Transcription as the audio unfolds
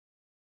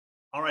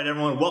All right,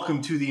 everyone,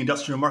 welcome to the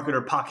Industrial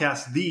Marketer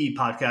Podcast, the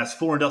podcast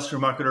for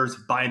industrial marketers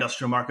by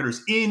industrial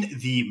marketers in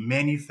the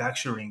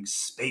manufacturing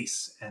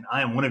space. And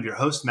I am one of your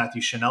hosts,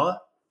 Matthew Shanella.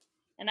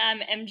 And I'm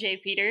MJ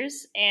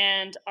Peters,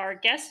 and our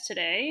guest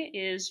today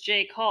is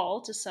Jake Hall,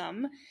 to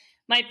some,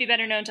 might be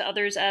better known to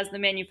others as the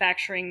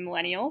manufacturing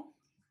millennial.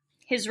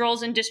 His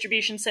roles in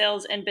distribution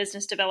sales and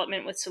business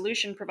development with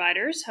solution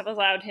providers have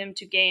allowed him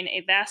to gain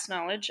a vast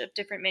knowledge of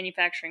different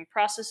manufacturing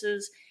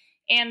processes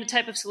and the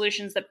type of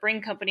solutions that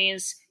bring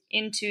companies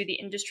into the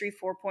Industry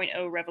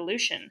 4.0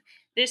 revolution.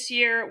 This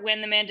year,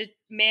 when the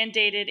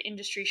mandated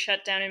industry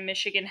shutdown in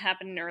Michigan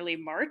happened in early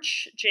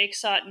March, Jake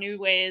sought new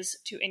ways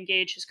to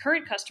engage his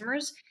current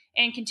customers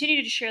and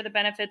continue to share the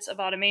benefits of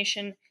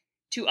automation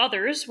to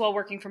others while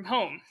working from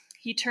home.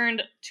 He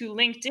turned to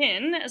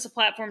LinkedIn as a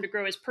platform to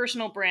grow his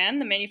personal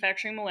brand, the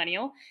Manufacturing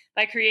Millennial,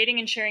 by creating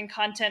and sharing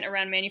content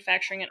around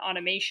manufacturing and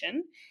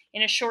automation.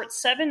 In a short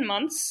 7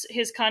 months,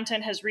 his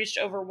content has reached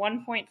over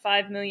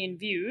 1.5 million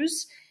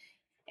views,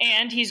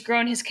 and he's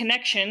grown his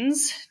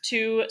connections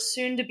to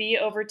soon to be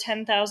over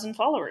 10,000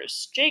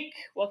 followers. Jake,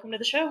 welcome to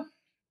the show.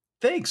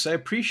 Thanks. I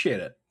appreciate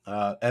it.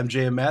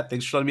 MJ and Matt,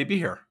 thanks for letting me be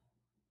here.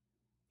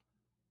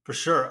 For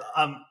sure.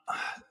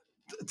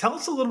 Tell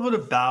us a little bit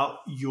about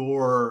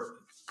your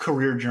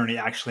career journey,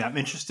 actually. I'm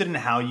interested in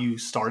how you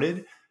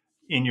started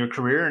in your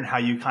career and how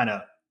you kind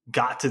of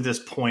got to this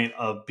point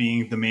of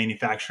being the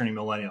manufacturing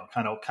millennial.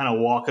 Kind of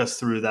walk us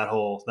through that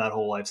whole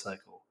life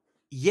cycle.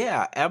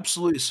 Yeah,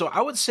 absolutely. So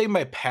I would say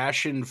my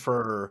passion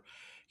for,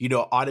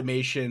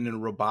 automation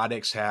and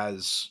robotics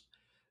has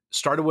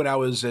started when I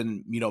was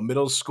in,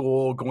 middle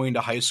school, going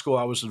to high school.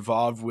 I was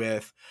involved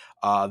with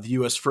the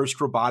U.S.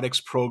 First Robotics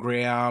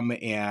Program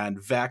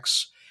and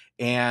VEX.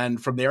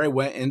 And from there, I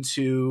went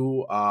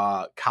into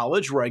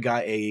college where I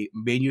got a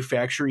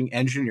manufacturing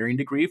engineering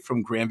degree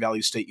from Grand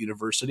Valley State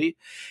University.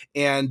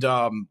 And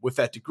with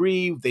that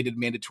degree, they did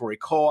mandatory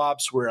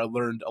co-ops where I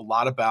learned a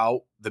lot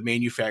about the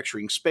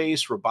manufacturing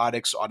space,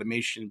 robotics,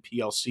 automation,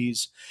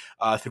 PLCs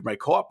through my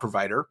co-op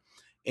provider.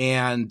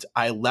 And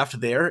I left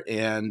there,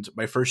 and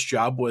my first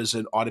job was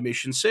in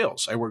automation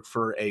sales. I worked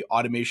for a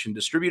automation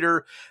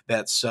distributor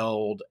that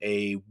sold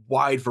a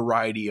wide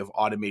variety of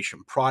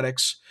automation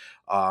products,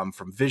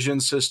 from vision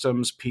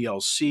systems,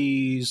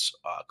 PLCs,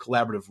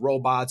 collaborative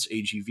robots,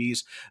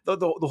 AGVs,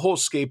 the whole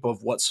scape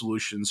of what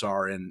solutions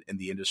are in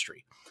the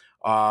industry.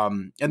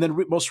 And then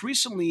most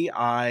recently,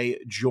 I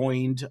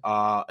joined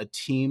a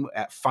team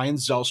at Fine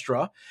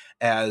Zelstra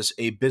as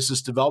a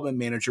business development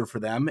manager for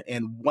them.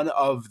 And one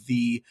of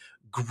the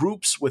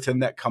groups within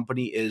that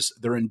company is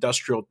their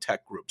industrial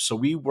tech group. So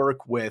we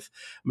work with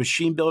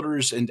machine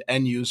builders and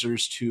end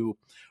users to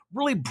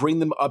really bring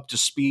them up to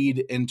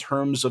speed in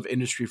terms of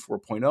Industry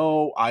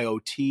 4.0,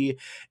 IoT,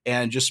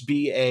 and just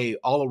be a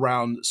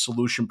all-around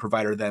solution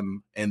provider to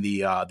them in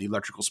the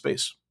electrical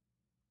space.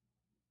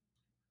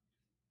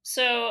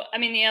 So,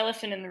 the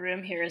elephant in the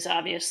room here is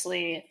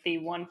obviously the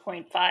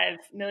 1.5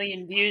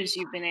 million views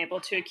you've been able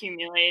to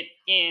accumulate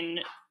in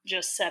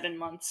just 7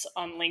 months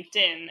on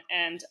LinkedIn.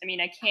 And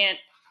I can't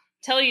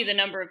tell you the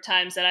number of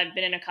times that I've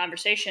been in a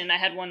conversation. I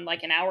had one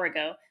like an hour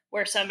ago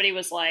where somebody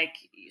was like,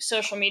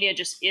 social media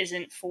just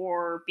isn't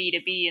for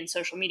B2B and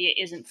social media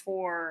isn't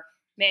for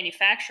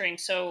manufacturing.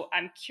 So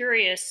I'm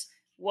curious,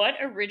 what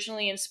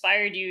originally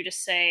inspired you to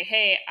say,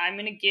 hey, I'm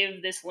going to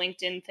give this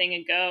LinkedIn thing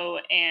a go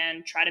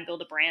and try to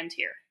build a brand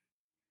here?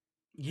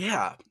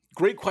 Yeah,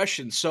 great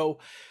question. So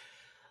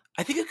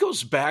I think it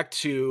goes back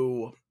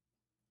to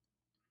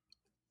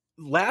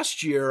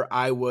last year.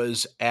 I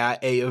was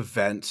at a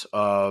event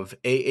of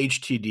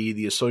AHTD,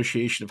 the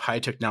Association of High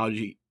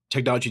Technology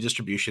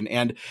Distribution,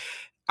 and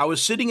I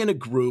was sitting in a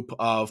group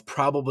of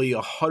probably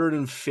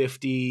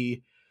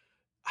 150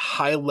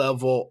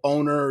 high-level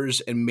owners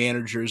and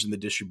managers in the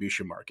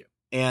distribution market.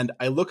 And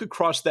I look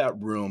across that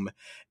room,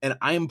 and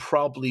I am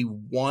probably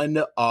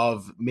one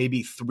of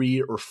maybe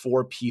 3 or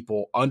 4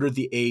 people under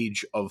the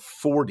age of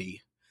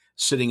 40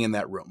 sitting in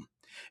that room.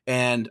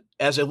 And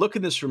as I look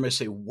in this room, I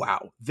say,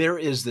 wow, there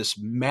is this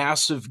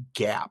massive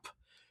gap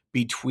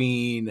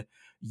between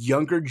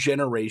younger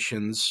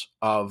generations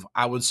of,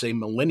 I would say,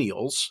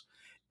 millennials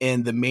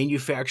in the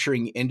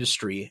manufacturing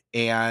industry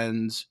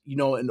and,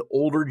 an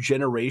older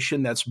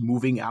generation that's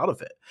moving out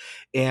of it.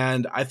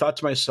 And I thought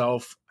to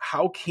myself,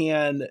 how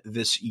can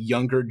this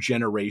younger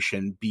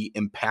generation be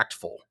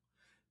impactful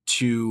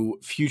to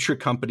future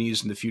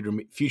companies in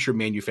the future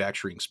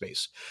manufacturing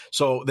space?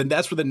 So then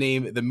that's where the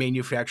name, the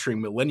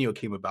Manufacturing Millennial,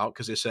 came about,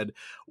 because I said,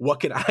 what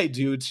can I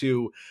do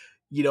to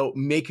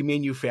make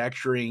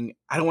manufacturing,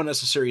 I don't want to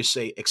necessarily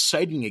say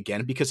exciting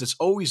again, because it's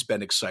always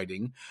been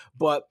exciting,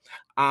 but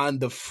on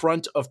the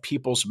front of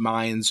people's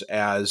minds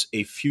as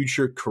a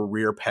future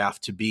career path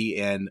to be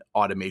in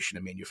automation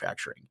and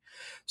manufacturing.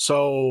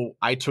 So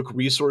I took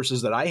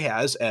resources that I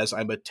has, as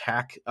I'm a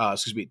tech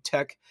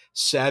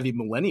savvy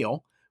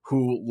millennial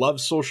who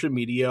loves social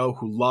media,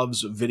 who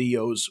loves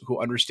videos,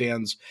 who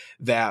understands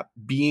that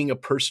being a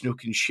person who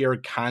can share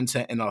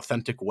content in an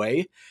authentic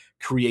way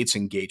creates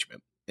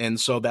engagement. And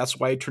so that's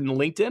why I turned to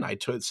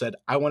LinkedIn. Said,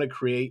 I want to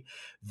create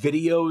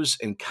videos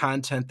and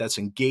content that's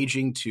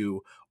engaging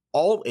to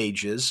all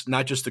ages,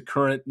 not just the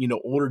current,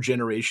 older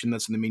generation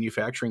that's in the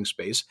manufacturing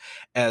space,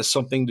 as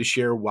something to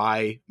share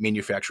why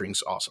manufacturing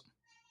is awesome.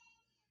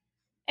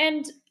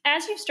 And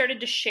as you've started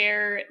to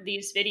share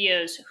these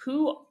videos,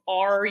 who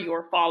are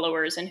your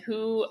followers and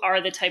who are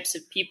the types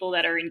of people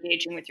that are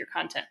engaging with your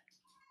content?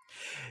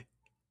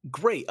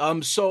 Great.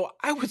 So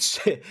I would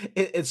say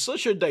it's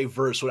such a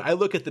diverse. When I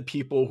look at the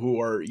people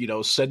who are,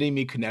 sending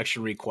me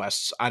connection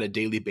requests on a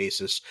daily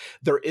basis,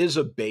 there is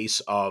a base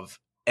of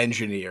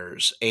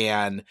engineers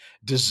and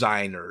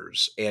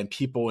designers and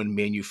people in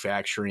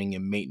manufacturing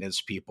and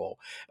maintenance people.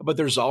 But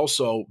there's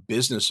also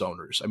business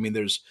owners. I mean,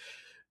 there's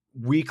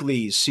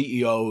weekly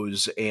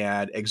CEOs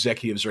and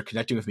executives are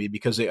connecting with me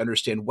because they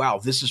understand, wow,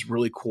 this is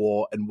really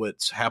cool and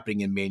what's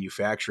happening in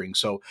manufacturing.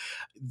 So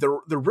there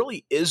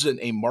really isn't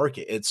a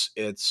market.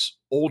 It's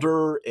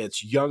older,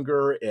 it's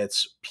younger,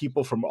 it's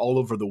people from all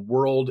over the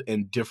world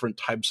in different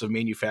types of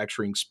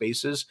manufacturing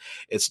spaces.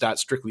 It's not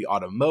strictly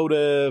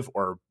automotive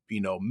or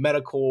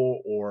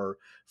medical or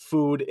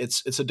food.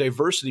 It's a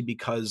diversity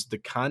because the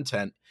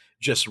content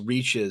just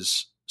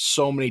reaches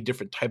so many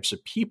different types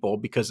of people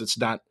because it's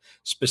not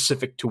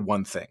specific to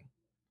one thing.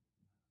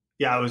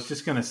 Yeah, I was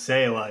just going to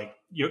say, like,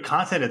 your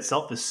content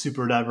itself is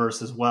super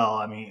diverse as well.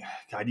 I mean,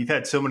 God, you've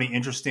had so many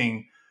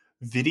interesting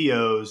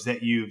videos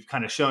that you've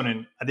kind of shown.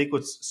 And I think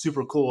what's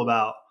super cool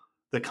about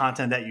the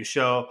content that you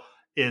show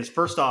is,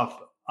 first off,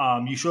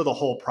 you show the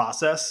whole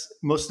process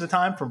most of the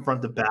time from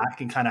front to back,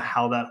 and kind of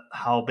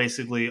how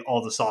basically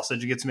all the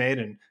sausage gets made.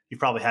 And you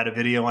probably had a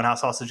video on how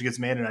sausage gets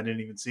made, and I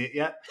didn't even see it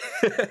yet.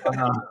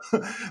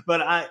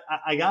 But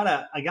I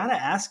gotta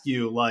ask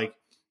you, like,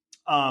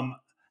 um,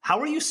 how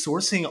are you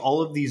sourcing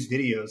all of these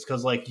videos?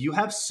 Because like you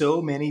have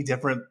so many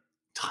different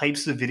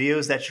types of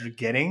videos that you're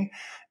getting,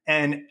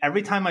 and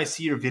every time I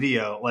see your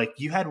video, like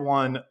you had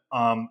one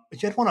on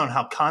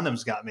how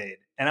condoms got made,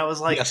 and I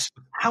was like, Yes.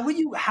 How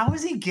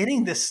is he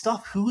getting this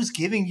stuff? Who's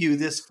giving you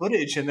this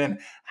footage, and then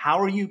how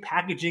are you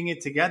packaging it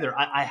together?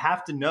 I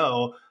have to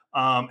know.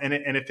 And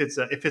if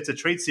it's a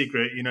trade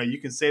secret, you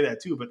can say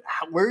that too. But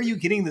where are you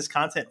getting this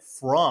content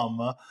from?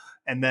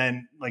 And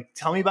then, like,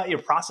 tell me about your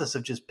process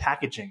of just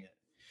packaging it.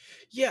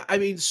 Yeah, I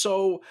mean,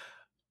 so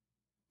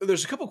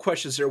there's a couple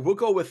questions there. We'll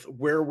go with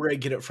where I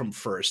get it from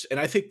first. And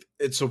I think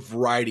it's a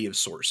variety of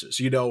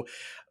sources.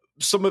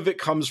 Some of it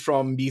comes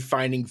from me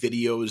finding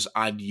videos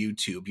on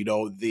YouTube.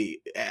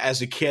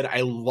 As a kid,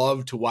 I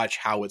loved to watch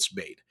how it's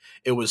made.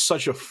 It was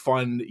such a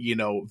fun,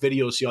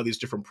 video, see all these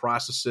different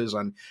processes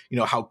on,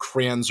 how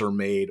crayons are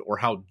made or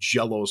how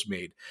jello's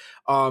made.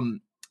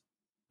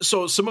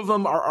 So some of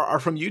them are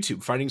from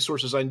YouTube, finding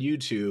sources on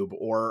YouTube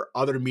or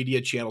other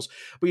media channels.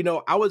 But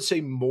I would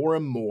say more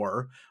and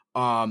more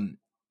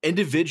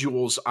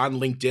individuals on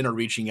LinkedIn are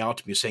reaching out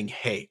to me saying,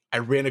 "Hey, I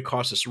ran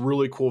across this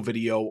really cool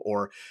video,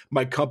 or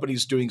my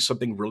company's doing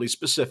something really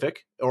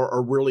specific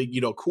or really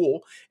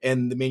cool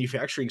in the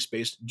manufacturing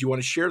space. Do you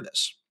want to share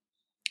this?"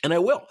 And I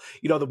will.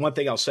 The one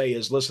thing I'll say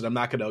is, listen, I'm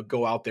not going to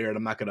go out there and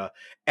I'm not going to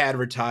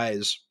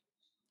advertise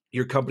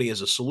your company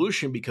as a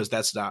solution because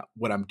that's not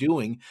what I'm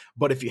doing.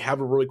 But if you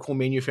have a really cool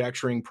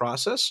manufacturing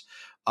process,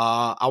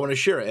 I want to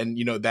share it. And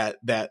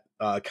that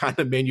kind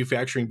of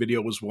manufacturing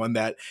video was one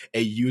that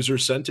a user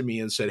sent to me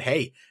and said,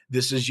 "Hey,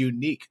 this is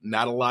unique.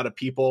 Not a lot of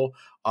people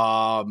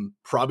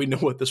probably know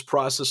what this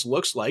process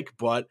looks like,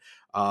 but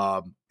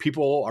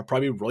people are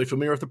probably really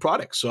familiar with the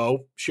product.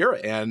 So share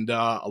it." And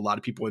a lot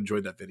of people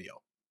enjoyed that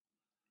video.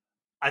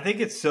 I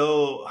think it's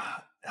so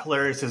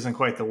hilarious isn't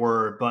quite the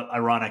word, but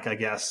ironic, I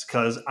guess,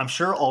 because I'm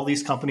sure all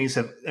these companies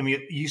have. I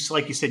mean,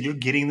 like you said, you're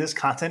getting this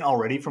content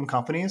already from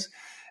companies,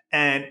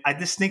 and I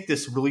just think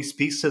this really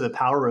speaks to the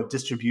power of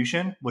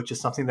distribution, which is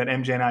something that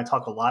MJ and I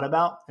talk a lot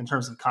about in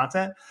terms of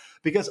content,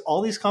 because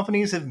all these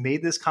companies have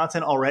made this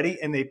content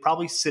already, and they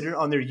probably sit it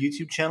on their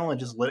YouTube channel and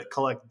just let it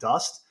collect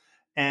dust.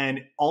 And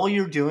all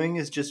you're doing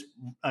is just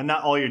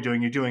not all you're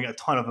doing a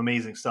ton of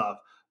amazing stuff.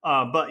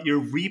 But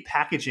you're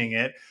repackaging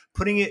it,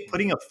 putting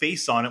a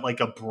face on it, like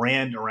a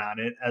brand around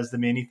it as the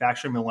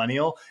manufacturer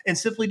Millennial, and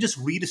simply just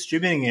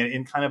redistributing it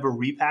in kind of a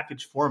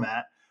repackaged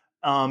format,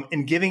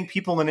 and giving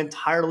people an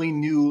entirely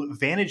new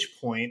vantage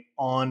point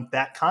on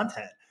that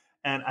content.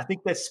 And I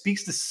think that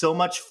speaks to so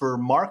much for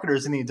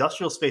marketers in the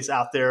industrial space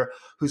out there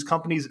whose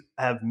companies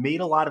have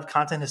made a lot of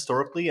content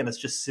historically and it's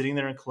just sitting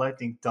there and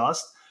collecting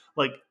dust.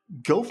 Like,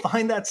 go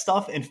find that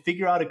stuff and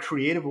figure out a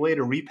creative way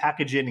to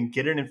repackage it and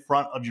get it in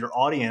front of your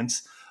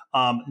audience,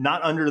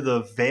 not under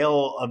the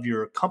veil of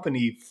your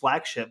company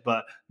flagship,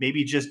 but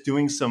maybe just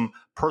doing some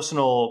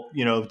personal,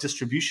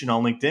 distribution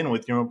on LinkedIn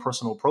with your own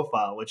personal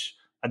profile, which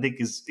I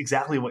think is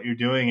exactly what you're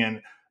doing.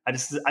 And I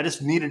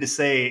just needed to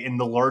say in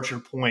the larger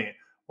point,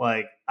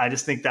 like, I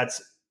just think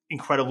that's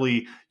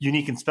incredibly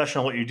unique and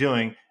special in what you're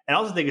doing. And I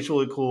also think it's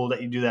really cool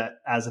that you do that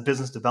as a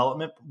business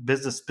development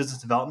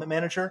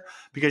manager,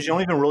 because you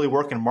don't even really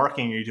work in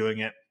marketing, you're doing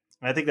it.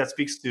 And I think that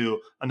speaks to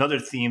another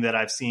theme that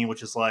I've seen,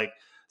 which is like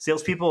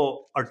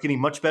salespeople are getting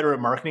much better at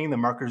marketing. The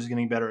marketers are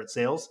getting better at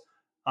sales.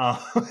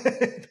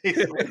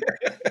 Basically,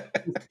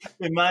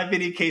 in my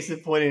opinion, case in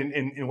point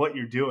in what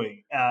you're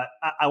doing.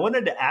 I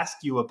wanted to ask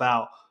you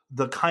about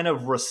the kind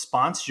of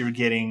response you're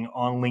getting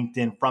on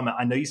LinkedIn from it.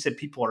 I know you said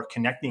people are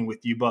connecting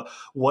with you, but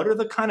what are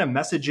the kind of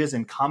messages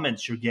and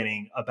comments you're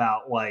getting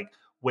about like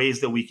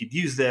ways that we could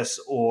use this,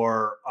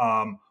 or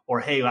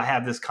hey, I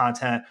have this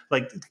content.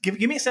 Like, give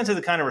me a sense of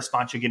the kind of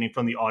response you're getting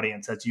from the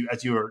audience as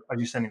you're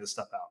sending this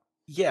stuff out.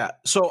 Yeah.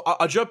 So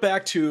I'll jump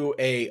back to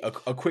a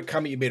quick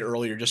comment you made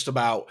earlier, just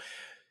about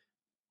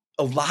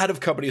a lot of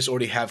companies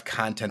already have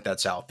content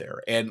that's out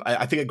there. And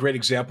I think a great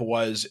example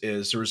is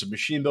there was a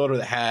machine builder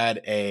that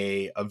had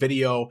a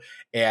video,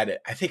 and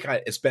I think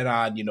it's been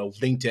on,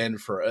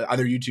 LinkedIn on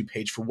their YouTube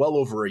page for well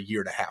over a year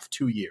and a half,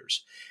 2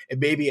 years.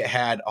 And maybe it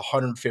had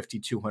 150,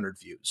 200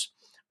 views.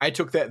 I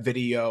took that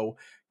video,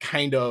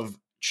 kind of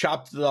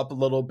chopped it up a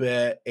little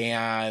bit,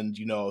 and,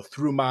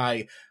 threw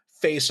my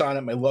face on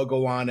it, my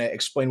logo on it,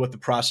 explained what the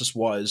process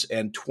was.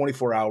 And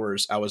 24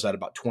 hours, I was at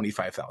about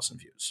 25,000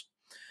 views.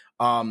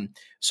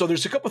 So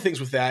there's a couple of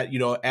things with that,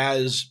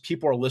 as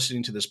people are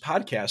listening to this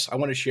podcast, I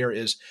want to share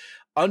is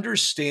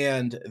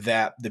understand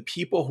that the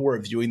people who are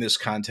viewing this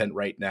content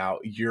right now,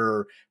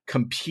 you're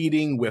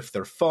competing with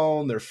their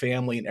phone, their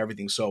family, and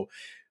everything. So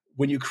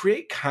when you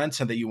create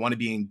content that you want to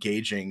be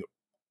engaging,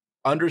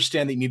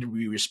 understand that you need to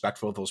be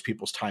respectful of those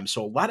people's time.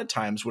 So a lot of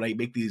times when I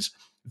make these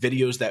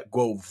videos that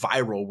go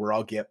viral, where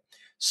I'll get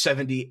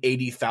 70,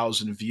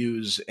 80,000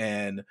 views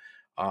and,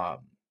 a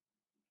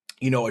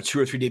 2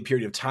 or 3 day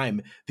period of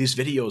time, these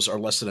videos are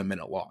less than a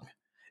minute long.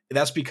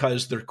 That's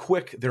because they're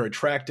quick, they're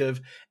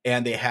attractive,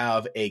 and they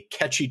have a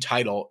catchy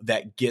title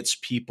that gets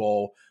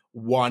people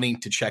wanting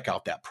to check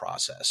out that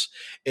process.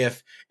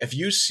 If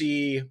you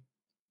see,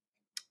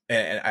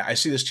 and I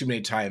see this too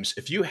many times,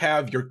 if you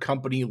have your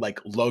company like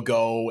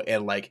logo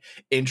and like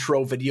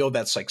intro video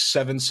that's like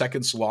 7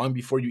 seconds long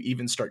before you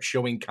even start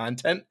showing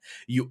content,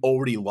 you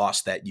already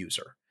lost that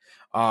user.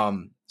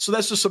 So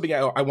that's just something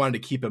I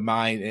wanted to keep in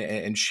mind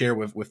and share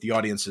with the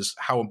audience, is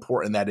how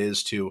important that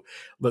is to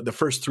the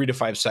first 3 to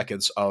 5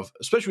 seconds of,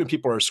 especially when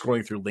people are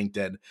scrolling through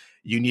LinkedIn,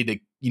 you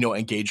need to,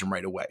 engage them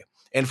right away.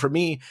 And for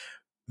me,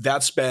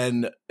 that's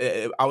been,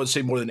 I would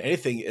say more than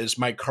anything, is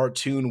my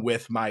cartoon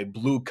with my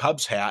blue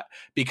Cubs hat,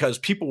 because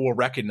people will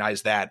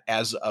recognize that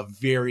as a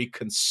very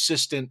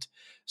consistent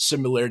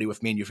similarity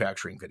with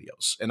manufacturing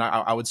videos. And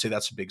I would say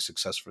that's a big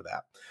success for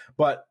that.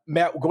 But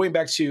Matt, going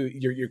back to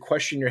your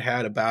question you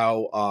had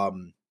about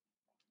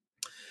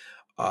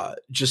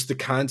just the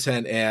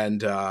content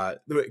and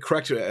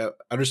correct,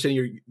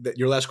 understanding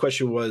your last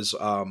question was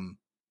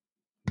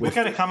what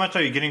kind of comments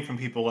are you getting from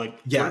people? Like,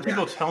 yeah, what are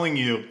people telling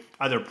you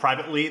either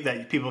privately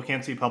that people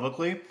can't see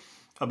publicly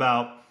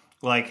about,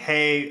 like,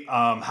 hey,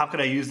 how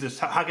could I use this?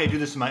 How can I do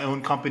this in my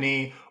own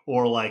company?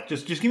 Or like,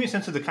 just give me a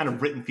sense of the kind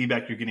of written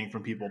feedback you're getting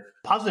from people,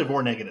 positive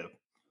or negative.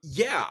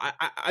 Yeah,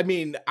 I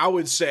mean, I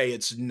would say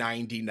it's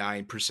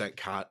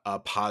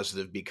 99%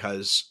 positive,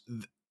 because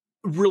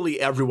really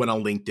everyone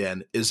on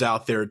LinkedIn is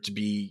out there to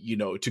be,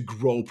 to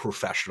grow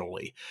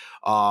professionally.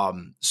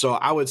 So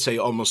I would say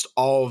almost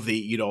all of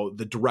the,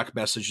 the direct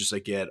messages I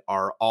get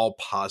are all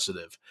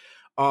positive.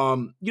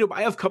 I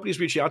have companies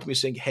reaching out to me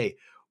saying, hey,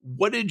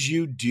 what did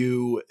you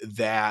do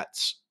that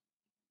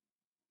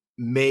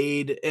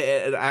made,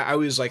 and I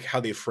always like how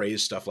they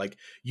phrase stuff, like,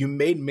 you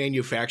made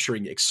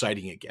manufacturing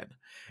exciting again.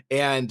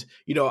 And,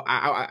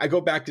 I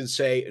go back and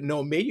say,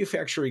 no,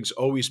 manufacturing's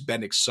always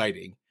been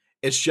exciting.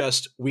 It's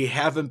just we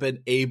haven't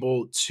been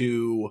able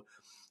to,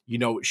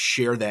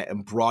 share that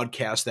and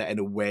broadcast that in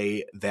a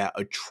way that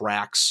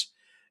attracts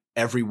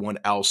everyone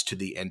else to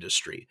the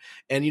industry.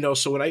 And,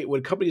 so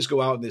when companies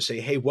go out and they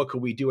say, hey, what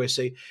can we do? I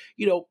say,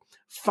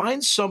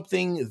 find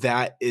something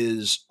that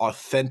is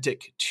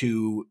authentic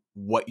to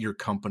what your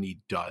company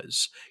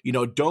does.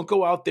 Don't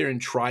go out there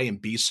and try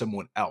and be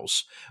someone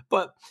else.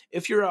 But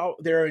if you're out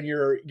there and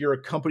you're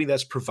a company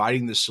that's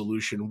providing the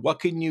solution, what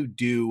can you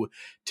do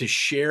to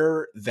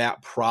share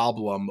that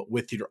problem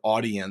with your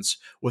audience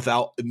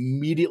without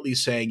immediately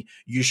saying,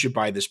 you should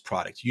buy this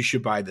product, you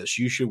should buy this,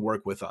 you should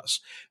work with us?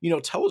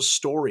 Tell a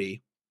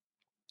story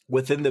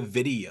within the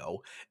video,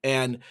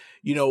 and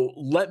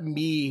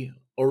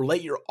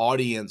let your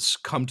audience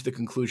come to the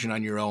conclusion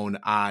on your own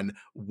on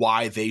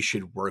why they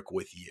should work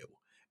with you,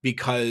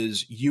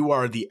 because you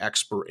are the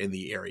expert in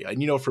the area.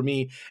 And for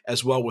me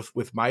as well,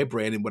 with my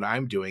brand and what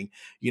I'm doing,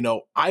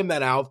 I'm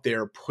not out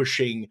there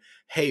pushing,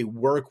 hey,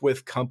 work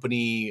with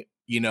company,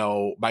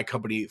 my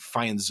company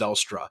Fine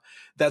Zelstra.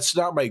 That's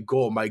not my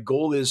goal. My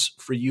goal is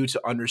for you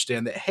to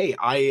understand that, hey,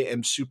 I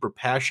am super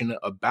passionate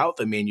about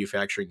the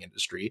manufacturing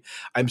industry.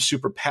 I'm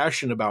super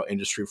passionate about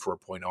Industry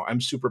 4.0.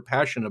 I'm super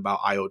passionate about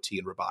IoT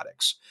and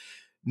robotics.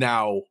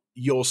 Now,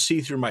 you'll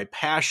see through my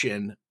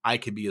passion, I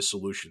could be a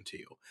solution to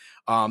you.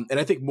 And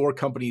I think more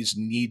companies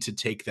need to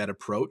take that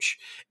approach,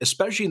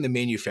 especially in the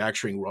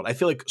manufacturing world. I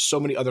feel like so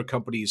many other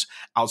companies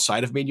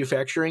outside of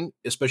manufacturing,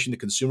 especially in the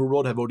consumer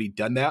world, have already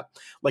done that.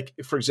 Like,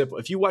 for example,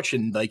 if you watch a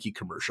Nike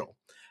commercial,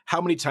 how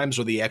many times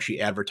are they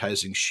actually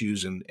advertising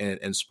shoes and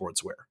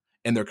sportswear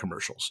in their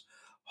commercials?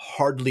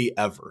 Hardly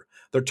ever.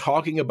 They're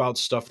talking about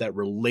stuff that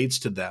relates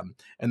to them,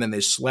 and then they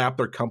slap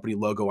their company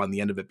logo on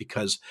the end of it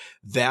because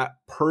that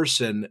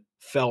person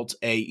felt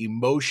a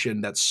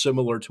emotion that's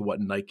similar to what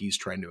Nike's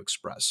trying to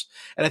express.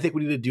 And I think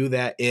we need to do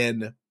that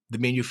in the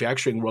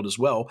manufacturing world as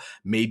well.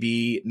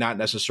 Maybe not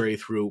necessarily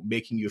through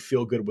making you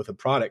feel good with a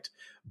product,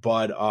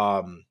 but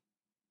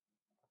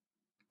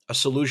a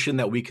solution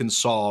that we can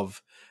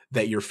solve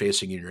that you're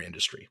facing in your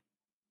industry.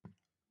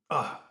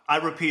 I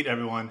repeat,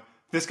 everyone,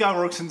 this guy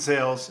works in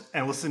sales,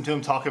 and listen to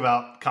him talk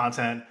about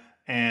content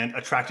and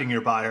attracting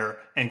your buyer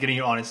and getting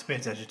your audience to pay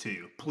attention to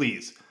you.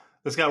 Please.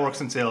 This guy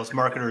works in sales.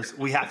 Marketers,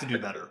 we have to do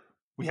better.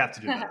 We have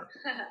to do better.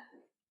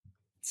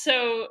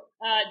 So,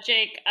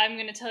 Jake, I'm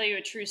going to tell you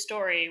a true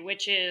story,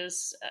 which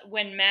is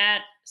when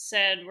Matt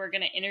said we're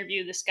going to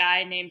interview this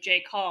guy named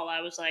Jake Hall,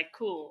 I was like,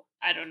 cool,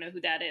 I don't know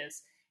who that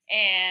is.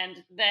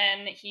 And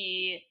then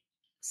he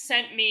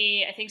sent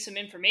me, I think, some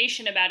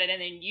information about it,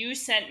 and then you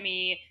sent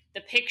me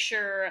the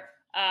picture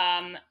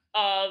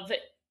of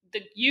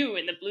you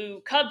in the blue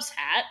Cubs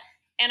hat.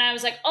 And I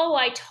was like, oh,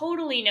 I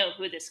totally know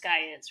who this guy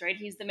is, right?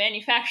 He's the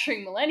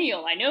manufacturing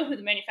millennial. I know who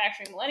the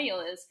manufacturing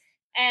millennial is.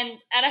 And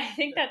I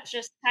think that's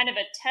just kind of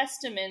a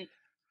testament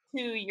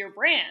to your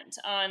brand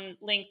on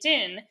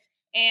LinkedIn.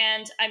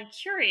 And I'm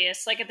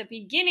curious, like at the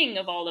beginning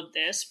of all of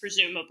this,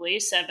 presumably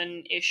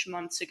 7-ish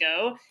months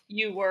ago,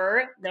 you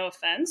were, no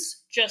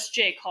offense, just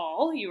Jake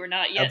Hall. You were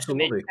not yet the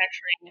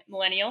manufacturing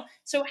millennial.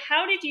 So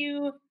how did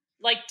you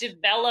like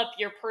develop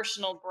your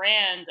personal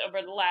brand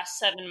over the last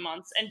 7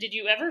 months? And did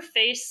you ever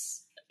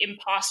face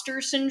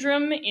imposter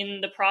syndrome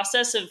in the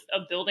process of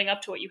building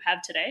up to what you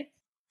have today?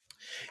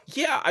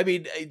 Yeah, I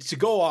mean, to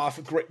go off,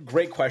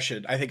 great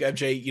question. I think,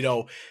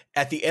 MJ,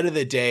 at the end of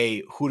the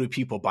day, who do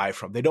people buy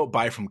from? They don't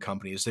buy from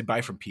companies, they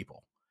buy from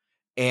people.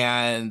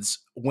 And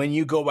when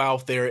you go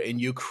out there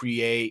and you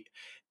create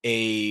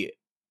either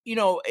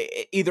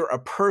a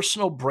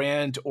personal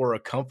brand or a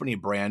company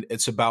brand,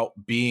 it's about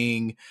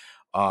being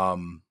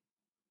authentic.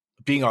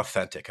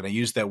 And I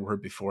used that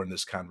word before in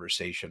this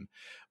conversation.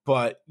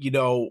 But,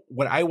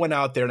 when I went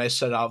out there and I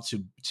set out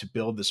to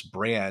build this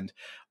brand,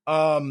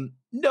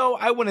 no,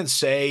 I wouldn't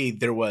say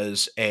there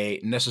was a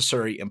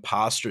necessary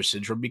imposter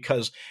syndrome,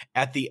 because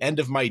at the end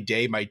of my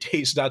day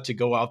is not to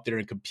go out there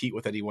and compete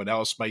with anyone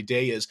else. My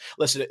day is,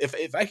 listen,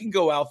 if I can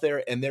go out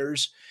there and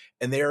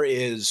there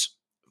is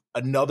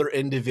another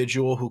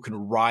individual who can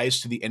rise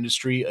to the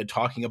industry and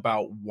talking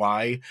about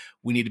why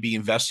we need to be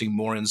investing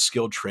more in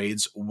skilled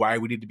trades, why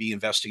we need to be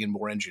investing in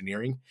more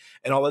engineering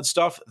and all that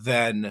stuff,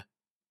 then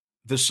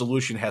the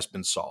solution has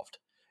been solved.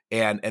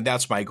 And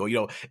that's my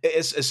goal.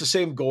 It's the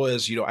same goal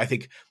as, I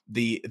think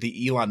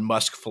the Elon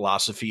Musk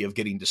philosophy of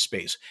getting to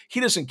space. He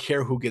doesn't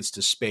care who gets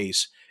to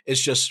space.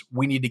 It's just,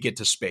 we need to get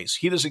to space.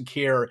 He doesn't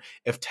care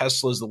if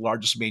Tesla is the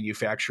largest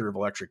manufacturer of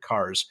electric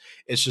cars.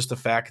 It's just the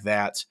fact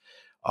that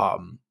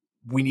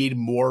we need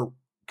more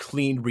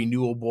clean,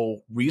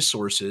 renewable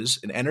resources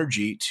and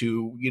energy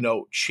to,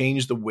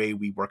 change the way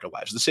we work our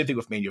lives. The same thing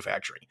with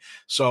manufacturing.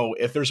 So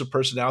if there's a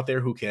person out there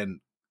who can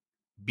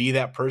be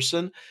that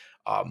person,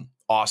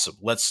 awesome.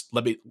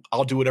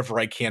 I'll do whatever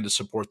I can to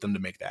support them to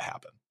make that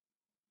happen.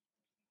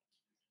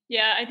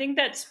 Yeah, I think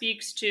that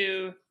speaks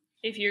to,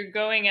 if you're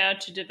going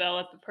out to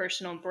develop a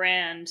personal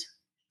brand,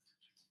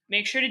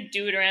 make sure to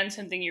do it around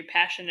something you're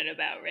passionate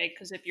about, right?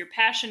 Because if you're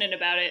passionate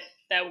about it,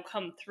 that will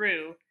come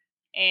through,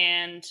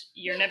 and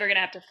you're never going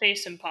to have to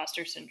face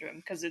imposter syndrome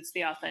because it's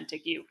the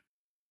authentic you.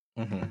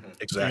 Mm-hmm.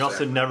 Exactly. You're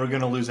also never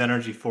going to lose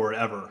energy for it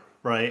ever,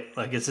 right?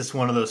 Like, it's just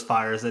one of those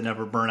fires that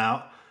never burn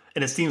out.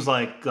 And it seems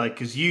like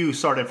because you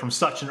started from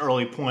such an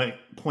early point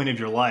of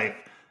your life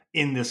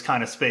in this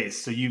kind of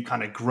space, so you've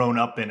kind of grown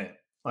up in it,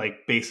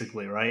 like,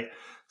 basically, right?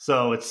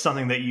 So it's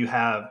something that you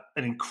have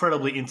an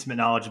incredibly intimate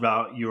knowledge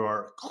about. You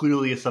are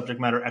clearly a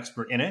subject matter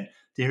expert in it,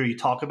 to hear you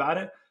talk about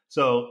it.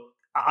 So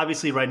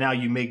obviously right now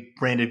you make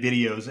branded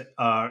videos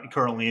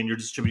currently, and you're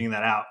distributing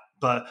that out.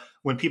 But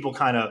when people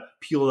kind of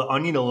peel the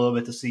onion a little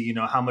bit to see,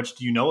 how much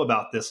do you know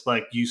about this?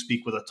 Like, you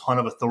speak with a ton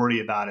of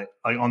authority about it,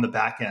 like on the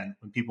back end,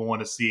 when people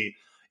want to see,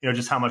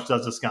 just how much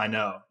does this guy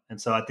know?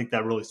 And so I think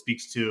that really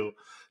speaks to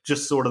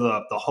just sort of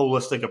the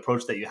holistic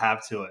approach that you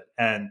have to it.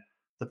 And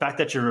the fact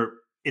that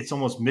it's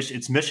almost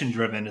mission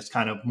driven is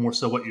kind of more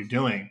so what you're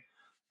doing.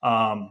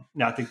 Now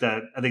I think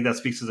that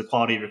speaks to the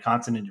quality of your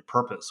content and your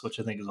purpose, which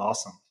I think is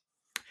awesome.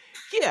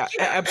 Yeah,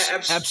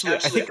 absolutely.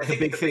 I think the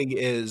big thing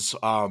is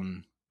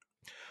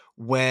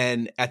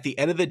when at the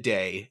end of the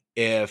day,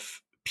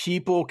 if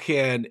people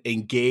can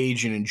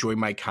engage and enjoy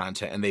my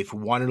content and they've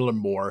wanted to learn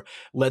more,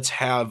 let's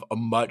have a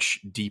much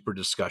deeper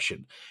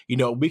discussion.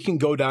 We can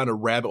go down a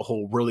rabbit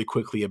hole really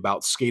quickly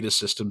about SCADA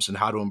systems and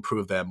how to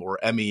improve them, or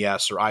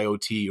MES or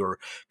IoT or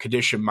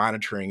condition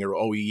monitoring or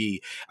OEE.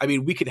 I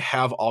mean, we could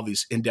have all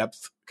these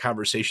in-depth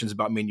conversations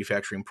about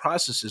manufacturing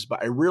processes,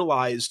 but I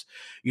realized,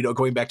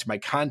 going back to my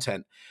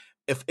content,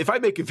 if I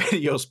make a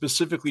video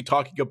specifically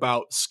talking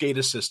about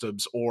SCADA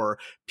systems or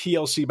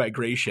PLC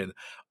migration,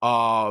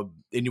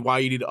 and why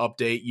you need to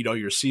update,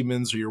 your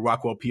Siemens or your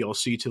Rockwell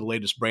PLC to the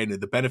latest brand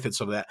and the benefits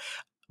of that,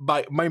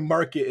 my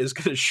market is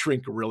going to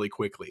shrink really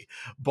quickly.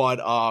 But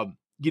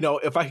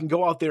if I can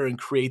go out there and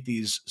create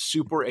these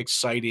super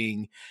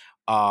exciting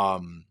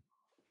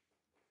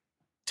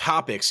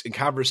topics and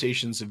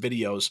conversations and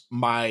videos,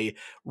 my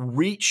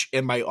reach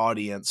and my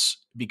audience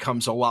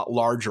becomes a lot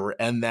larger.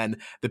 And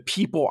then the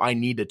people I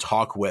need to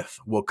talk with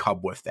will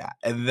come with that.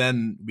 And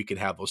then we can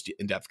have those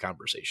in-depth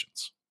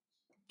conversations.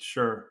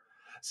 Sure.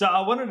 So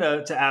I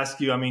wanted to ask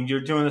you, I mean, you're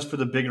doing this for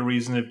the bigger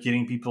reason of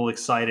getting people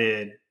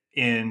excited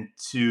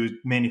into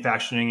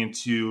manufacturing,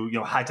 into,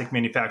 high-tech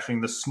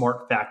manufacturing, the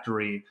smart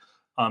factory.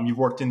 You've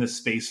worked in this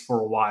space for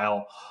a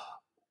while.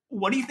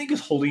 What do you think is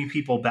holding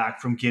people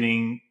back from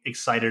getting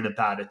excited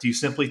about it? Do you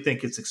simply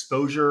think it's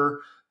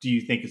exposure? Do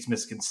you think it's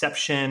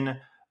misconception?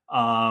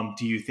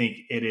 Do you think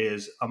it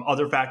is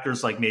other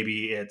factors, like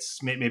maybe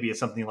it's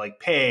something like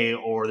pay,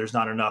 or there's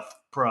not enough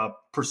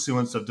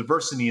pursuance of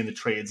diversity in the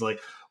trades? Like,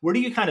 where do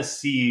you kind of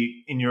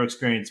see, in your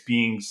experience,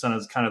 being some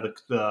of kind of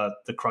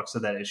the crux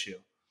of that issue?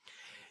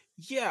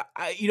 Yeah,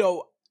 I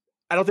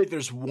don't think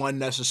there's one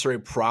necessary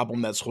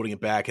problem that's holding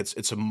it back.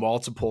 It's a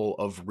multiple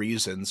of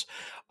reasons.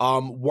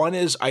 One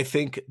is, I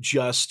think,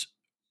 just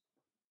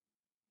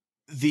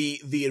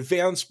the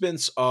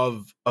advancements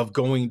of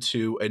going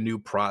to a new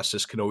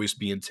process can always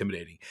be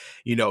intimidating.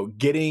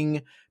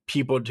 Getting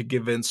people to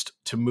convinced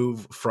to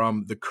move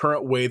from the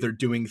current way they're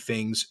doing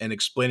things and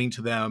explaining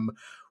to them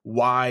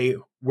why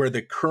where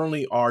they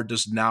currently are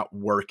does not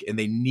work, and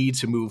they need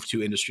to move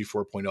to Industry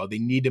 4.0. They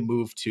need to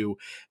move to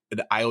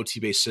an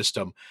IoT based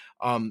system.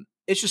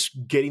 It's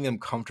just getting them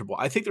comfortable.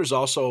 I think there's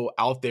also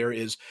out there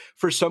is,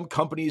 for some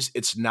companies,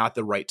 it's not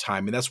the right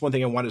time. And that's one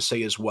thing I want to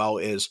say as well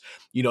is,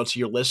 to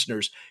your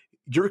listeners,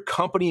 your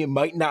company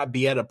might not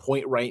be at a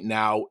point right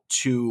now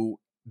to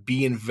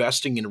be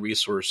investing in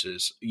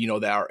resources,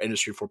 that are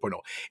Industry 4.0.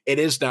 It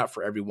is not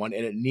for everyone,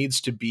 and it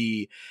needs to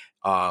be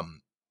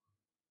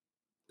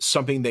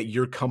something that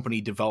your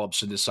company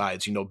develops and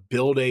decides.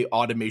 Build a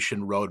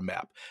automation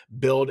roadmap,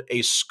 build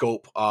a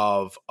scope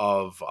of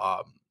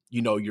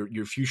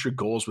your future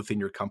goals within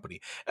your company,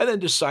 and then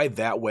decide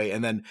that way.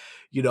 And then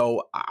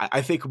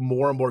I think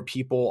more and more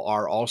people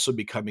are also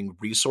becoming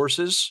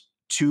resources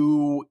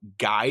to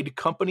guide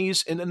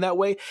companies in that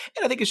way.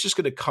 And I think it's just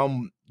going to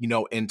come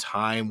in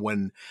time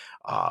when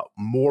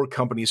more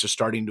companies are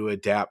starting to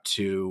adapt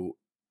to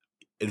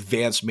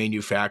advanced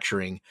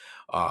manufacturing.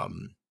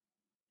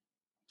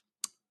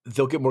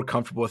 They'll get more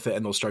comfortable with it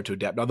and they'll start to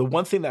adapt. Now, the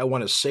one thing that I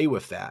want to say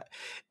with that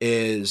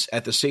is,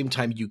 at the same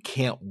time, you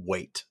can't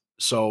wait.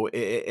 So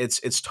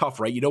it's tough,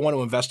 right? You don't want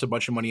to invest a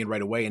bunch of money in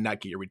right away and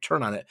not get your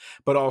return on it,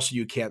 but also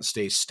you can't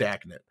stay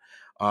stagnant.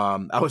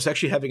 I was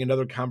actually having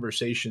another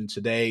conversation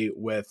today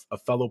with a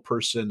fellow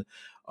person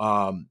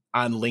on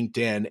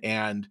LinkedIn,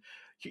 and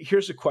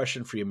here's a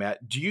question for you,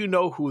 Matt. Do you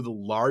know who the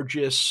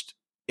largest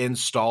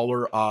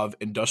installer of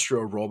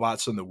industrial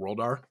robots in the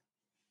world are?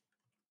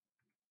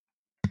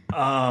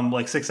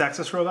 Like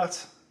 6-axis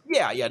robots?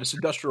 Yeah, just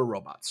industrial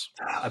robots.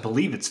 I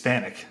believe it's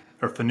Fanuc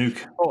or Fanuc.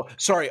 Oh,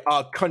 sorry,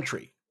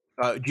 country.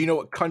 Do you know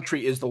what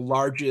country is the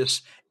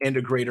largest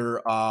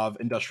integrator of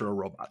industrial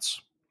robots?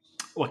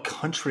 What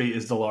country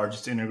is the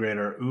largest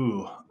integrator?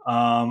 Ooh,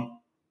 I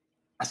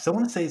still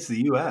want to say it's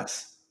the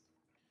U.S.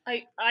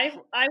 I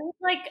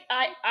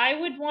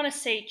would want to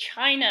say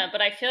China,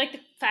 but I feel like the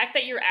fact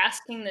that you're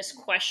asking this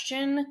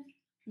question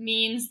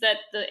means that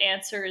the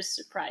answer is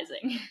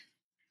surprising.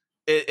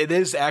 It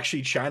is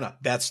actually China.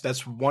 That's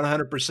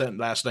 100%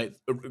 last night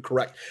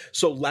correct.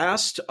 So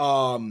last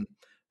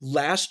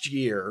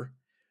year,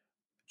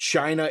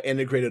 China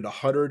integrated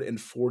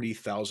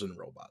 140,000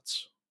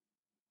 robots.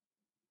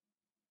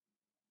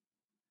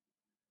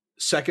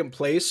 Second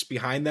place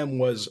behind them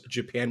was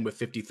Japan with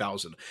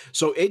 50,000.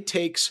 So it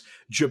takes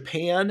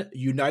Japan,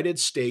 United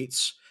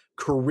States,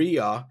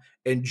 Korea,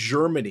 and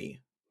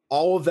Germany,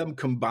 all of them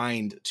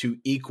combined, to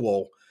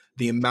equal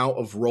the amount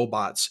of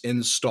robots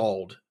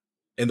installed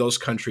in those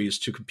countries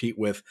to compete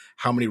with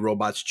how many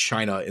robots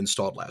China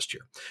installed last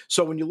year.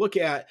 So when you look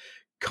at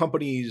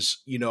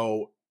companies,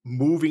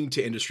 moving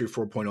to Industry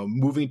 4.0,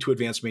 moving to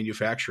advanced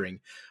manufacturing,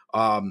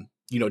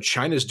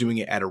 China's doing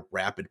it at a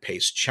rapid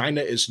pace.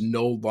 China is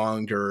no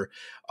longer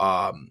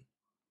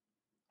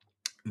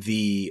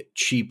the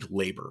cheap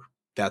labor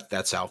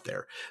that's out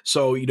there.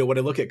 So, when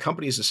I look at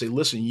companies and say,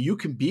 listen, you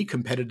can be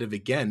competitive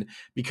again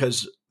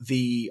because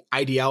the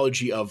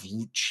ideology of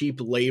cheap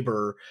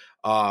labor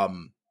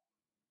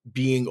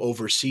being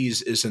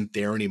overseas isn't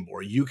there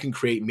anymore. You can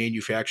create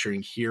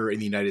manufacturing here in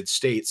the United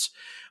States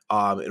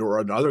or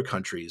in other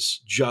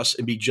countries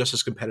and be just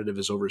as competitive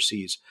as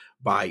overseas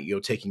by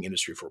taking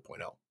Industry 4.0.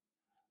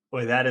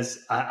 Boy, that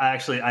is,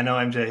 I know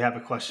MJ have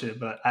a question,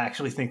 but I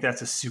actually think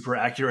that's a super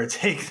accurate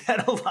take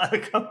that a lot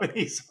of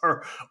companies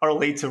are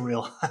late to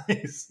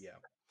realize. Yeah.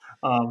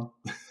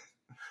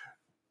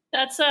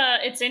 That's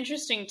it's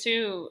interesting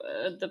too,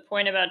 the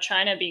point about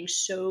China being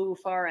so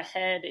far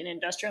ahead in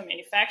industrial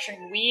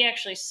manufacturing. We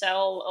actually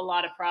sell a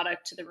lot of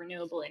product to the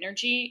renewable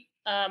energy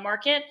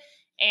market,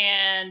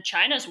 and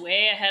China's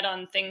way ahead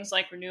on things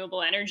like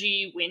renewable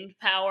energy, wind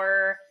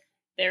power,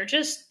 they're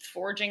just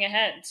forging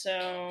ahead.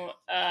 So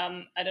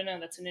I don't know.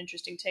 That's an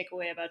interesting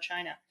takeaway about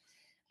China.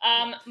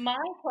 My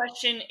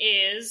question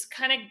is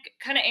kind of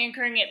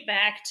anchoring it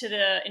back to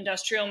the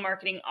industrial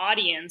marketing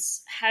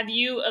audience. Have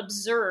you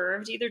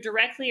observed, either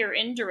directly or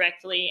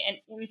indirectly, an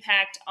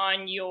impact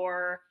on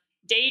your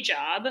day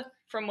job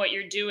from what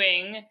you're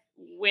doing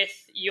with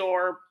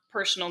your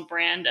personal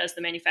brand as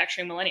the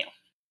manufacturing millennial?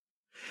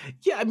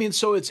 Yeah, I mean,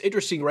 so it's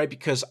interesting, right?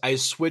 Because I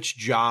switched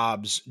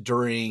jobs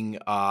during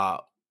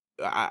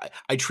I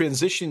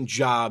transitioned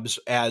jobs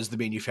as the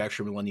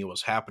manufacturing millennial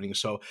was happening.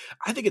 So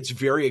I think it's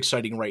very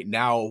exciting right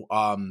now.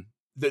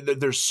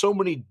 There's so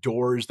many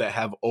doors that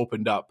have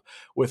opened up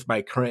with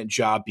my current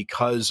job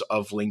because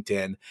of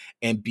LinkedIn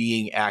and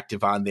being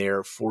active on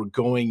there for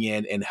going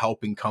in and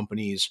helping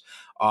companies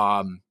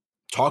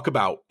talk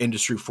about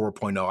Industry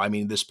 4.0. I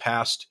mean, this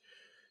past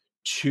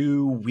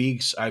 2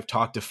 weeks, I've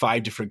talked to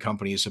 5 different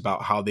companies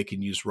about how they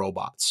can use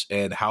robots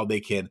and how they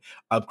can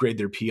upgrade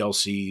their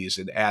PLCs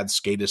and add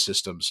SCADA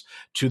systems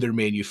to their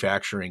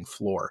manufacturing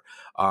floor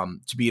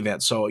to be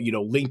events. So,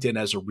 LinkedIn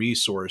as a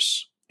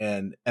resource.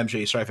 And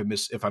MJ, sorry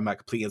if I'm not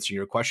completely answering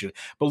your question,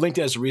 but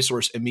LinkedIn as a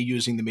resource and me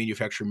using the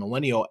manufacturing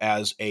millennial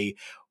as a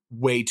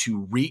way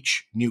to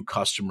reach new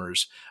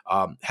customers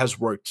has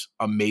worked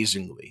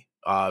amazingly.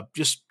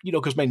 Just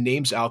because my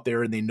name's out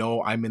there and they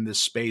know I'm in this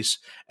space,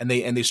 and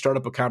they start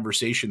up a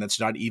conversation that's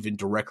not even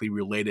directly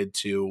related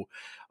to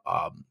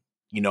a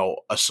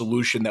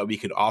solution that we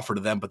could offer to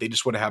them, but they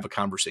just want to have a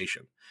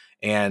conversation,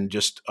 and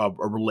just a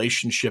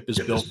relationship is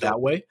built that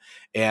way.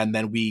 And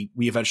then we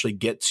eventually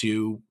get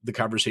to the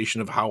conversation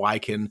of how I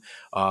can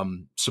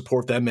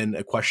support them in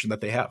a question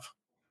that they have.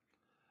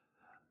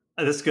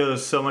 This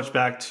goes so much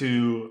back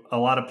to a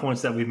lot of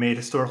points that we've made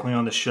historically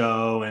on the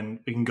show, and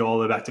we can go all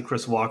the way back to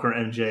Chris Walker,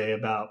 MJ,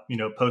 about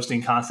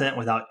posting content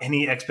without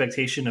any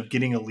expectation of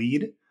getting a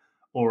lead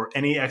or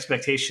any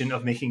expectation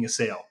of making a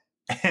sale.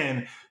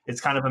 And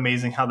it's kind of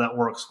amazing how that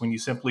works when you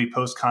simply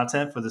post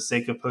content for the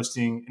sake of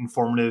posting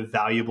informative,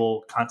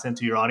 valuable content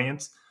to your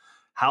audience.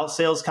 How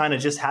sales kind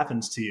of just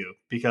happens to you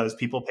because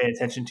people pay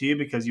attention to you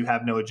because you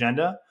have no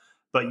agenda,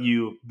 but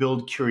you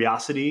build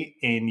curiosity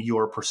in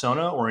your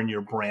persona or in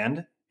your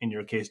brand, in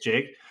your case,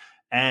 Jake,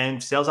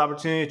 and sales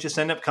opportunities just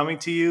end up coming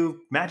to you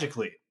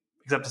magically.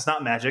 Except it's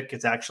not magic;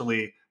 it's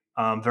actually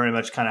very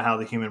much kind of how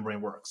the human brain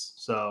works.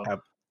 So,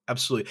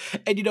 Absolutely.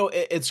 And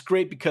it's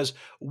great because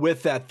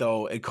with that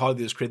though, and calling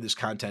this create this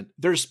content,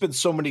 there's been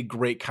so many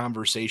great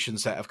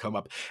conversations that have come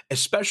up,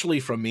 especially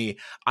from me.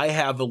 I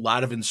have a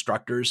lot of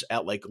instructors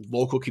at like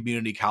local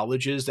community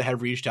colleges that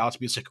have reached out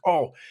to me. It's like,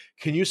 oh,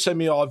 can you send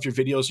me all of your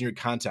videos and your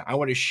content? I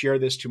want to share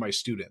this to my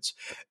students.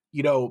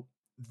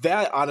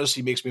 That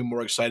honestly makes me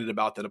more excited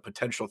about that a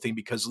potential thing,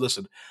 because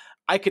listen,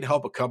 I can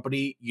help a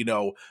company,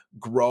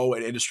 grow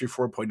at Industry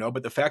 4.0,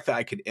 but the fact that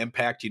I can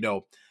impact,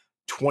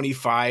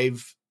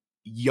 25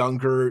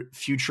 younger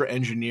future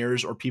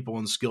engineers or people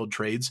in skilled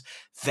trades,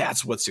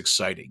 that's what's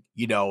exciting.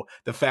 The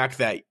fact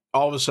that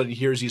all of a sudden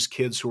here's these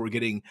kids who are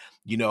getting,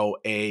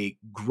 a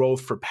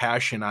growth for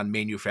passion on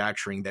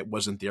manufacturing that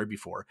wasn't there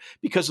before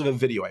because of a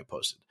video I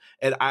posted.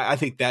 And I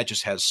think that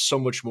just has so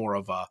much more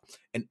of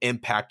an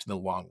impact in the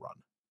long run.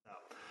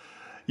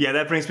 Yeah,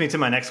 that brings me to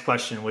my next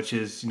question, which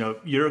is,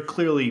 you're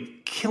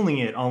clearly killing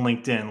it on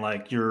LinkedIn.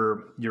 Like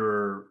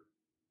your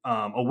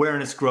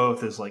awareness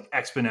growth is like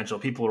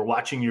exponential. People are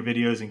watching your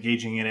videos,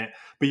 engaging in it,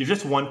 but you're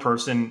just one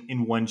person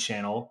in one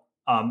channel.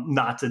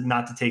 Not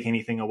to take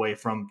anything away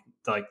from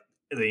like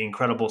the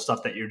incredible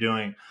stuff that you're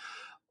doing.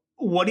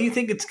 What do you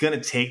think it's going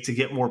to take to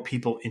get more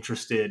people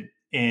interested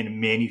in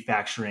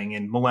manufacturing,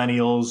 and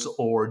millennials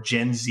or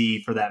Gen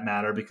Z for that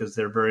matter, because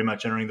they're very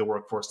much entering the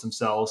workforce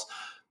themselves?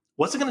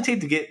 What's it going to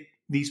take to get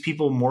these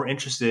people more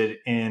interested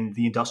in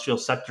the industrial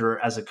sector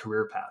as a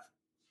career path?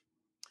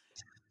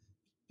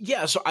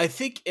 Yeah, so I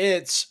think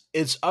it's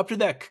up to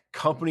that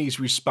company's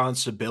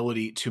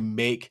responsibility to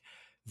make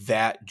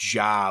that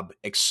job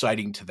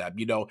exciting to them.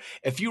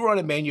 If you were on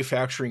a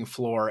manufacturing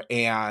floor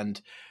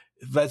and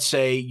let's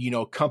say,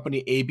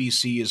 company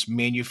ABC is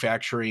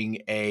manufacturing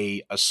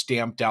a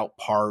stamped out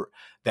part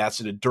that's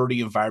in a dirty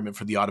environment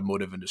for the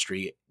automotive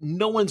industry,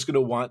 no one's going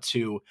to want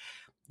to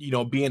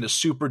be in a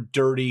super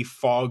dirty,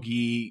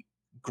 foggy,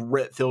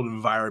 grit filled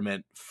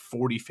environment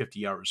 40,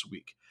 50 hours a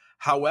week.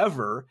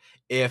 However,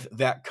 if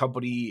that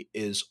company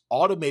is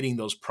automating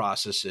those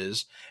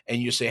processes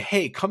and you say,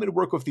 hey, come and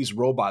work with these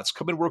robots,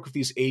 come and work with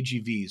these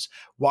AGVs,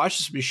 watch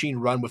this machine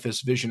run with this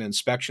vision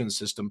inspection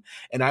system,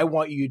 and I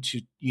want you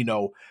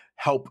to,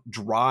 help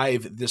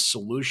drive this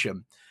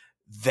solution,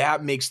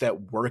 that makes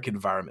that work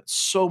environment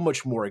so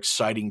much more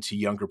exciting to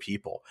younger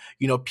people.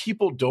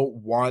 People don't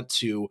want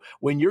to,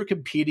 when you're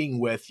competing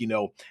with,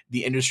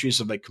 the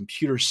industries of like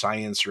computer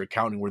science or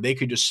accounting, where they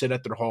could just sit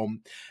at their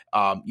home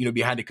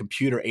behind a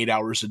computer 8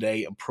 hours a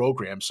day and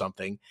program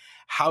something.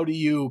 How do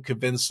you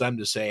convince them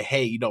to say,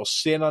 hey,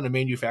 stand on a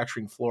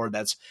manufacturing floor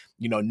that's,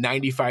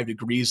 95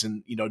 degrees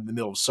in, in the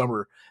middle of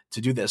summer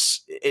to do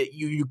this?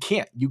 You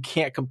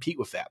can't compete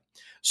with that.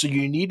 So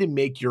you need to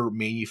make your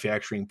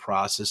manufacturing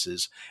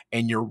processes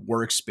and your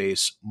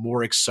workspace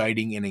more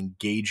exciting and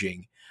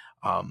engaging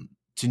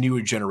to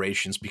newer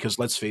generations, because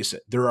let's face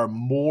it, there are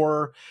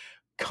more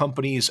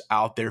companies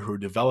out there who are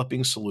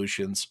developing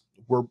solutions.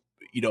 We're,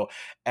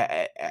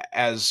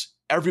 as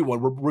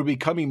everyone, we're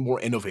becoming more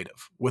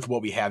innovative with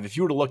what we have. If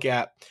you were to look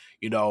at,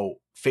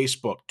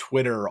 Facebook,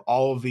 Twitter,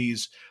 all of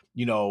these,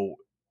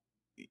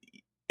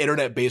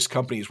 internet-based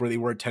companies where they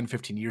were 10,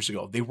 15 years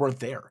ago, they weren't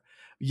there.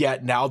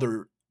 Yet now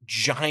they're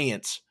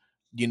giant,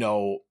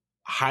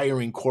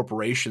 hiring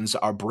corporations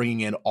are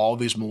bringing in all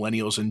these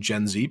millennials and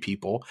Gen Z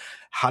people.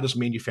 How does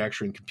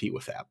manufacturing compete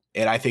with that?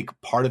 And I think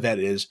part of that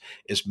is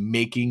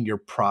making your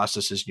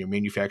processes and your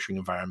manufacturing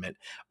environment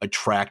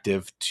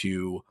attractive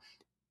to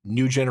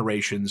new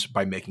generations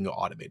by making it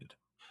automated.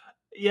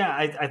 Yeah,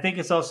 I think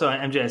it's also,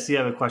 MJ, I see you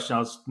have a question.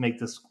 I'll just make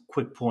this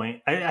quick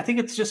point. I think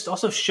it's just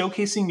also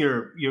showcasing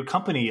your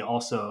company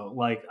also.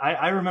 Like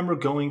I remember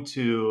going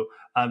to,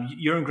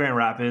 you're in Grand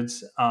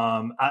Rapids.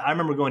 I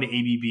remember going to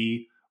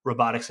ABB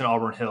Robotics in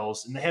Auburn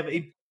Hills, and they have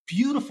a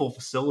beautiful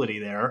facility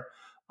there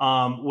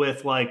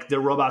with like their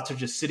robots are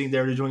just sitting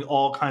there. They're doing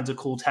all kinds of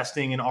cool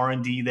testing and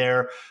R&D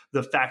there.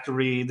 The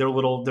factory, their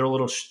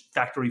little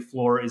factory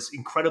floor is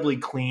incredibly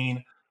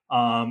clean.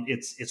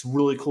 It's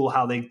really cool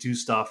how they do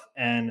stuff.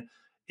 And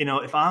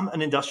if I'm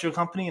an industrial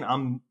company and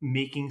I'm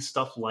making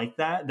stuff like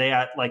that, they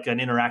had like an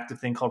interactive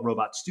thing called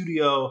Robot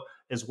Studio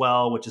as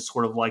well, which is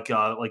sort of like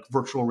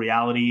virtual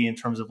reality in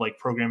terms of like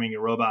programming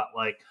your robot.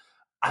 Like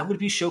I would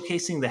be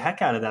showcasing the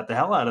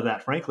hell out of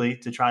that, frankly,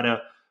 to try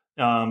to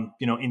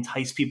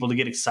entice people to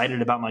get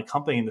excited about my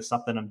company and the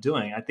stuff that I'm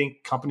doing. I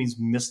think companies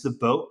miss the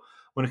boat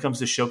when it comes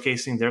to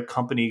showcasing their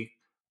company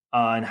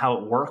and how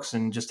it works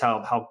and just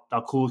how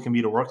cool it can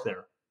be to work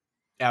there.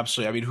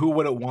 Absolutely. I mean, who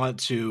wouldn't want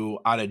to,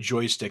 on a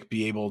joystick,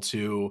 be able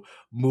to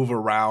move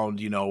around,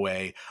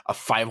 a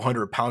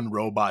 500-pound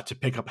robot to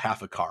pick up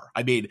half a car?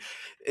 I mean,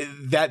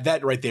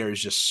 that right there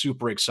is just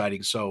super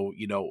exciting. So,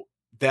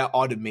 that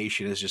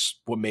automation is just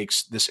what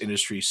makes this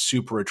industry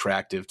super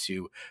attractive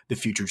to the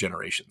future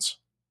generations.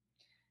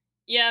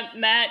 Yeah,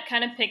 Matt,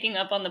 kind of picking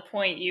up on the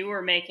point you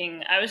were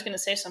making, I was going to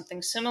say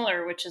something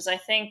similar, which is I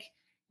think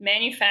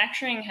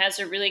manufacturing has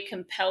a really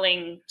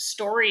compelling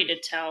story to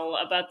tell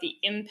about the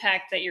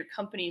impact that your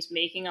company's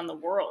making on the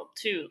world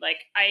too. Like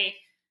I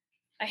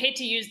hate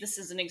to use this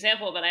as an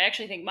example, but I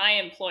actually think my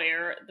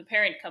employer, the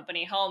parent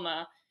company,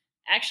 Halma,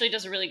 actually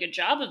does a really good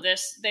job of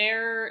this.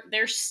 Their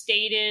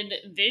stated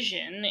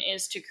vision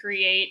is to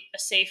create a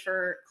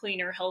safer,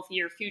 cleaner,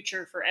 healthier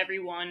future for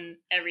everyone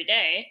every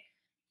day.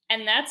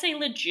 And that's a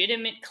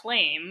legitimate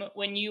claim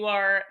when you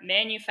are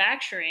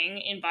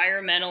manufacturing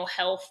environmental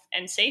health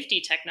and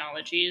safety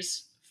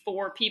technologies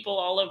for people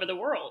all over the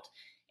world.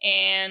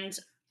 And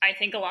I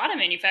think a lot of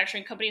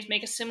manufacturing companies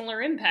make a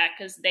similar impact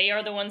because they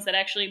are the ones that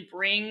actually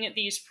bring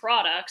these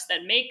products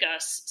that make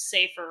us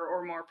safer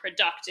or more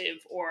productive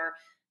or,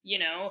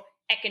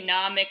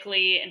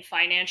 economically and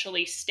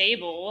financially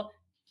stable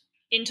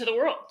into the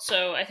world.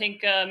 So I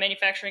think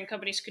manufacturing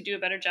companies could do a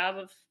better job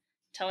of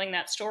telling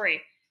that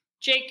story.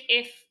 Jake,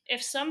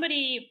 if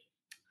somebody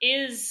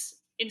is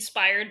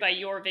inspired by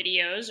your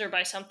videos or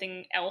by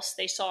something else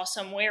they saw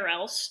somewhere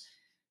else,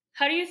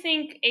 how do you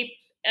think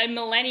a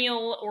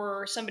millennial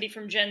or somebody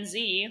from Gen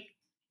Z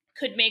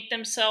could make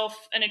themselves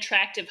an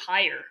attractive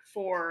hire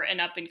for an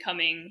up and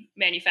coming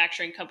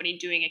manufacturing company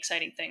doing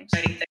exciting things?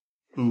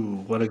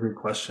 Ooh, what a good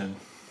question.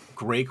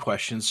 Great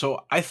question.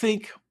 So I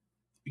think,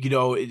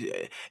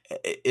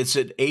 it's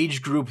an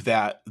age group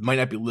that might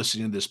not be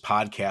listening to this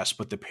podcast,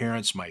 but the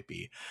parents might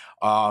be.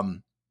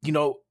 Have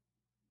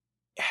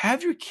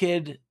your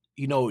kid,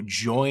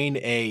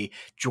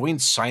 join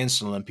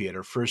Science Olympiad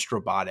or First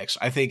Robotics.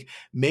 I think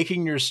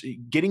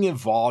getting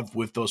involved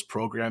with those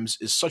programs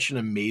is such an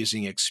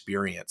amazing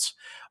experience.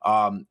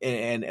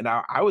 And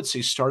I would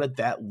say start at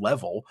that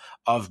level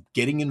of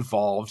getting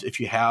involved.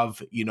 If you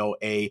have,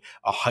 a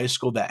high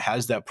school that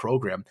has that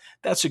program,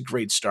 that's a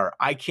great start.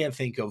 I can't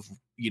think of,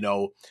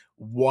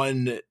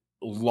 one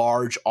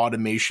large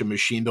automation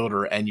machine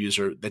builder or end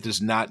user that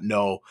does not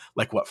know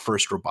like what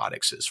First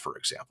Robotics is, for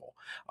example.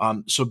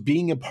 So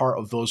being a part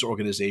of those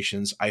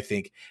organizations, I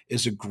think,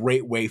 is a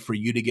great way for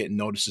you to get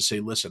noticed to say,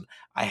 listen,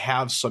 I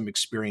have some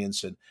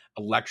experience in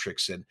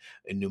electrics and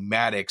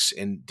pneumatics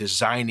and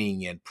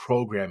designing and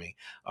programming.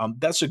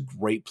 That's a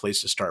great place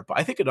to start. But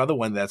I think another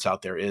one that's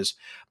out there is,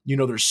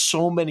 there's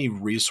so many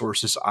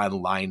resources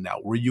online now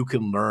where you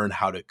can learn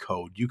how to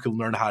code. You can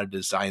learn how to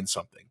design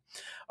something.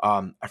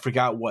 I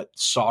forgot what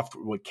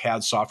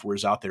CAD software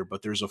is out there,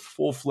 but there's a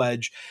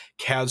full-fledged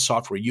CAD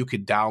software you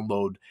could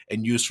download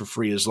and use for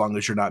free as long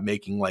as you're not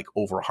making like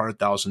over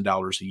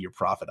 $100,000 a year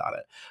profit on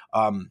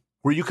it.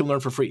 Where you can learn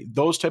for free.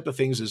 Those type of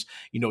things is,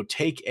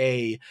 take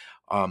a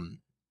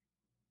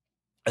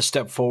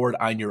step forward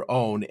on your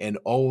own and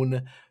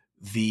own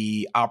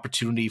the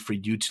opportunity for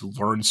you to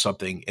learn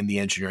something in the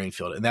engineering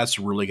field. And that's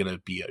really going to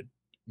be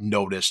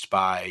noticed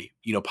by,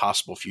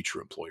 possible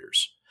future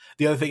employers.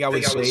 The other thing I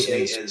would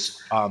say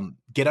is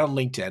get on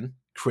LinkedIn,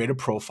 create a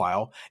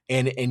profile,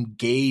 and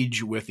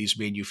engage with these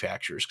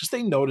manufacturers because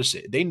they notice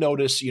it. They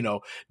notice,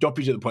 don't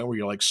be to the point where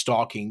you're like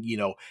stalking,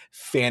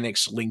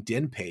 Fanuc's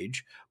LinkedIn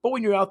page. But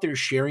when you're out there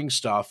sharing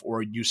stuff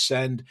or you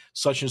send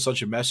such and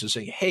such a message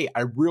saying, hey,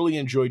 I really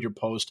enjoyed your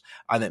post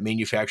on that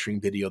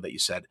manufacturing video that you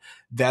said,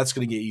 that's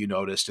going to get you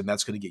noticed and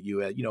that's going to get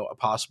you a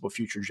possible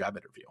future job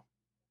interview.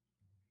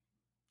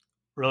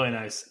 Really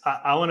nice.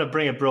 I want to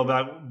bring it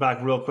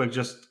back real quick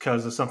just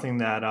because of something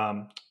that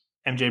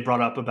MJ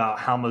brought up about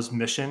Halma's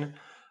mission.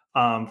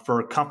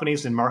 For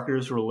companies and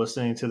marketers who are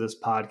listening to this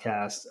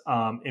podcast,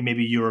 and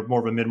maybe you're more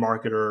of a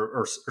mid-market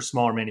or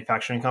smaller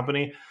manufacturing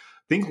company,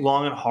 think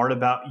long and hard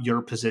about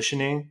your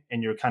positioning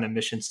and your kind of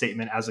mission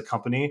statement as a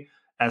company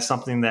as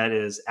something that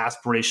is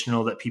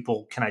aspirational that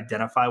people can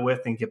identify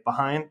with and get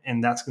behind.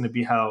 And that's going to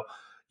be how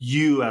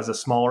you as a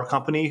smaller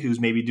company who's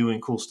maybe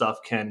doing cool stuff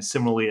can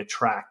similarly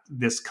attract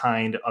this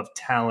kind of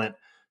talent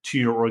to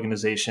your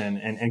organization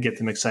and get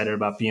them excited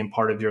about being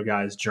part of your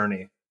guys'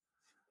 journey.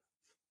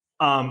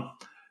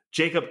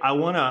 Jacob, I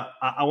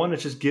wanna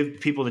just give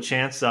people the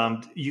chance.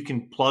 You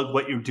can plug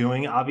what you're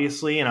doing,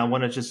 obviously, and I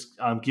want to just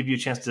give you a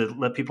chance to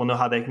let people know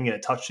how they can get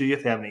in touch with you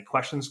if they have any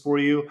questions for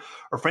you,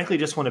 or frankly,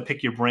 just want to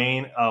pick your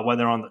brain,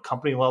 whether on the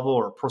company level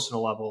or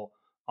personal level,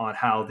 on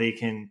how they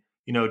can,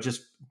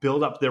 just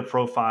build up their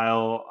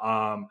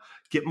profile,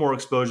 get more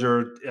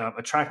exposure,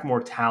 attract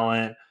more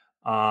talent.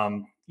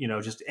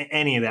 Just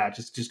any of that.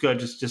 Just go.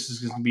 Just is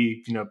going to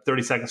be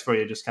 30 seconds for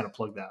you. Just kind of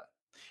plug that.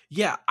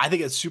 Yeah, I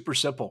think it's super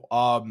simple.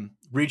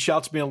 Reach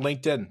out to me on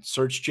LinkedIn,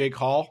 search Jake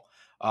Hall,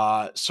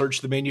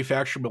 search the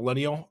manufacturer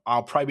Millennial.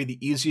 I'll probably be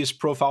the easiest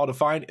profile to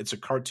find. It's a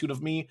cartoon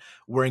of me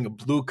wearing a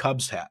blue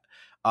Cubs hat.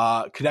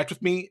 Connect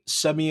with me,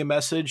 send me a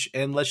message,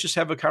 and let's just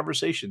have a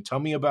conversation. Tell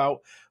me about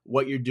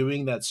what you're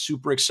doing that's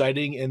super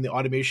exciting in the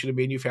automation and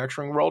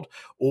manufacturing world,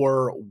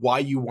 or why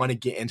you want to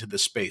get into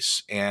this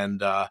space.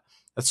 And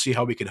let's see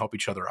how we can help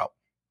each other out.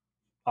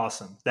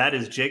 Awesome. That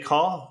is Jake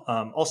Hall,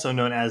 also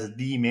known as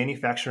the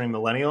Manufacturing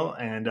Millennial.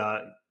 And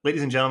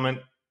ladies and gentlemen,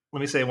 let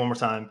me say it one more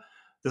time.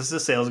 This is a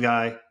sales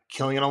guy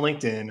killing it on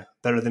LinkedIn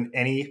better than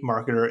any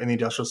marketer in the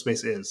industrial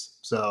space is.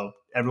 So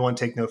everyone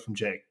take note from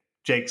Jake.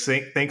 Jake,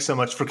 thanks so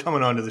much for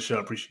coming on to the show.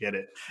 Appreciate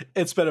it.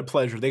 It's been a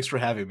pleasure. Thanks for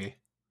having me.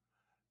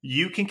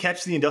 You can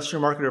catch the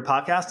Industrial Marketer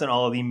podcast on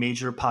all of the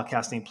major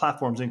podcasting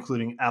platforms,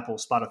 including Apple,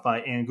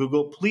 Spotify, and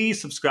Google.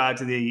 Please subscribe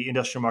to the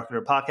Industrial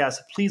Marketer podcast.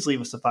 Please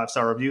leave us a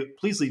 5-star review.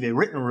 Please leave a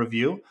written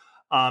review.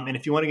 And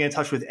if you want to get in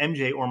touch with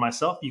MJ or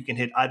myself, you can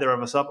hit either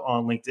of us up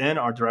on LinkedIn.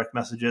 Our direct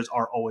messages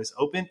are always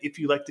open. If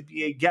you'd like to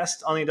be a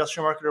guest on the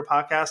Industrial Marketer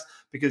podcast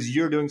because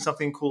you're doing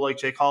something cool like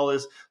Jake Hall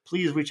is,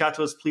 please reach out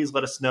to us. Please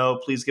let us know.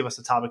 Please give us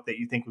a topic that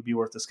you think would be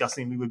worth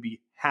discussing. We would be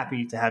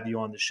happy to have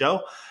you on the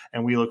show,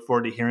 and we look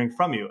forward to hearing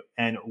from you.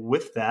 And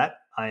with that,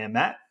 I am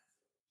Matt.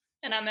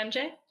 And I'm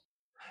MJ.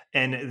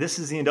 And this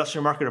is the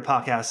Industrial Marketer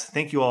podcast.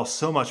 Thank you all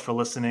so much for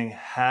listening.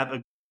 Have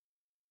a